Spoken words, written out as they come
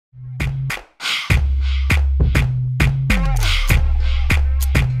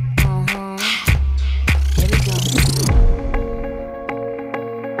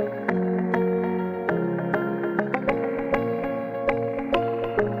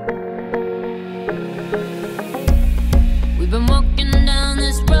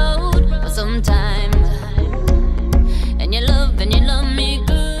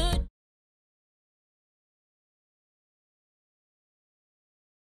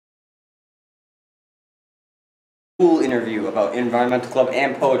Cool interview about Environmental Club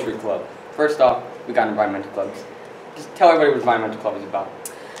and Poetry Club. First off, we got Environmental Clubs. Just tell everybody what Environmental Club is about.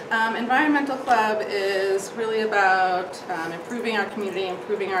 Environmental Club is really about improving our community,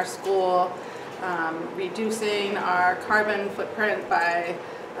 improving our school, reducing our carbon footprint by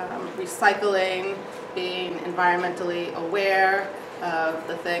recycling, being environmentally aware of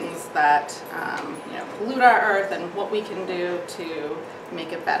the things that pollute our earth and what we can do to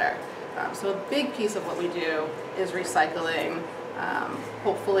make it better. So a big piece of what we do is recycling.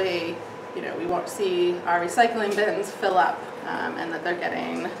 Hopefully, we won't see our recycling bins fill up and that they're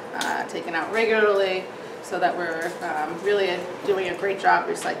getting taken out regularly, so that we're really doing a great job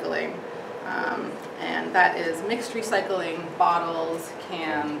recycling. And that is mixed recycling, bottles,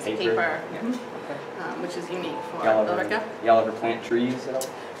 cans, paper, which is unique for Billerica. Y'all ever plant trees at all?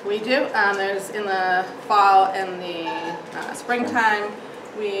 We do. There's in the fall and the springtime,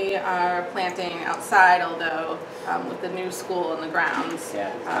 we are planting outside, although with the new school and the grounds,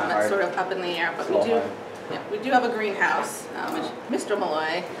 that's sort of up in the air. But we do have a greenhouse, which Mr.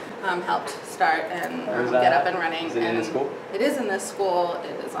 Malloy helped start and get up and running. Is it in the school? It is in this school.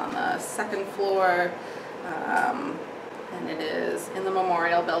 It is on the second floor, and it is in the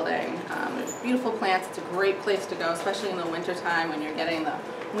memorial building. There's beautiful plants. It's a great place to go, especially in the winter time when you're getting the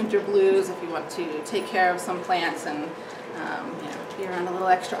winter blues, if you want to take care of some plants and be around a little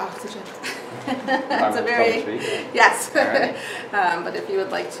extra oxygen. It's a very, yes. Right. But if you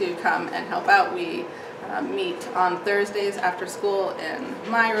would like to come and help out, we meet on Thursdays after school in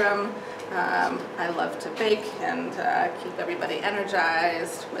my room. I love to bake and keep everybody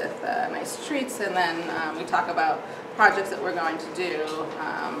energized with nice treats, and then we talk about projects that we're going to do,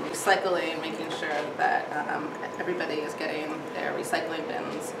 recycling, making sure that everybody is getting their recycling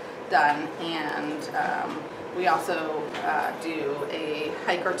bins done, and we also do a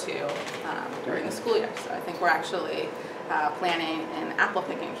hike or two during the school year. So I think we're actually planning an apple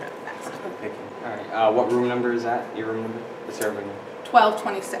picking trip next. Apple picking. All right. What room number is that? Your room number? The server room?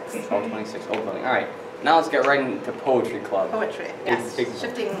 1226. 1226. Old building. All right. Now let's get right into Poetry Club. Poetry. Yes.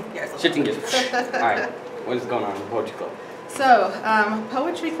 Shifting gears. Shifting gears. All right. What is going on in Poetry Club? So,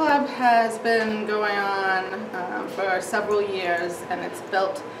 Poetry Club has been going on for several years, and it's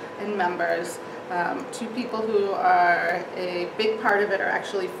built in members. Two people who are a big part of it are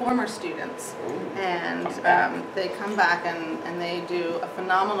actually former students. Ooh, and they come back and they do a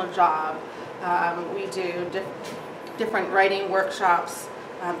phenomenal job. We do different writing workshops.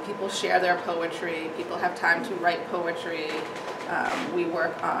 People share their poetry. People have time to write poetry. We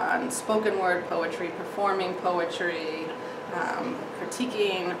work on spoken word poetry, performing poetry,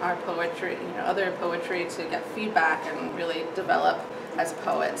 critiquing our poetry, other poetry, to get feedback and really develop as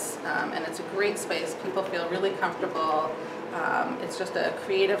poets. And it's a great space. People feel really comfortable. It's just a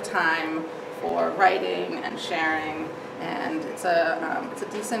creative time for writing and sharing, and it's a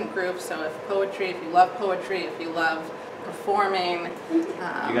decent group. So if you love poetry, if you love performing. Do you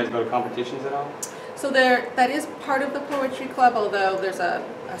guys go to competitions at all? So that is part of the Poetry Club, although there's a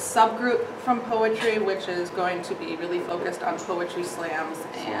subgroup from poetry which is going to be really focused on poetry slams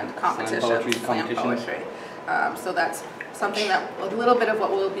and competitions, slam poetry. So that's something a little bit of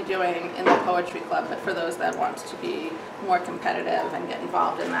what we'll be doing in the Poetry Club, but for those that want to be more competitive and get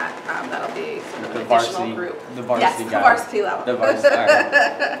involved in that, that'll be sort of an additional group. The varsity, yes, the varsity level. The varsity, all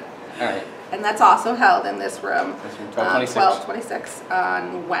right. All right. And that's also held in this room, 1226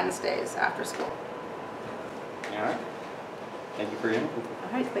 on Wednesdays after school. All right. Thank you for your input.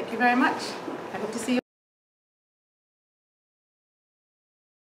 All right, thank you very much. I hope to see you.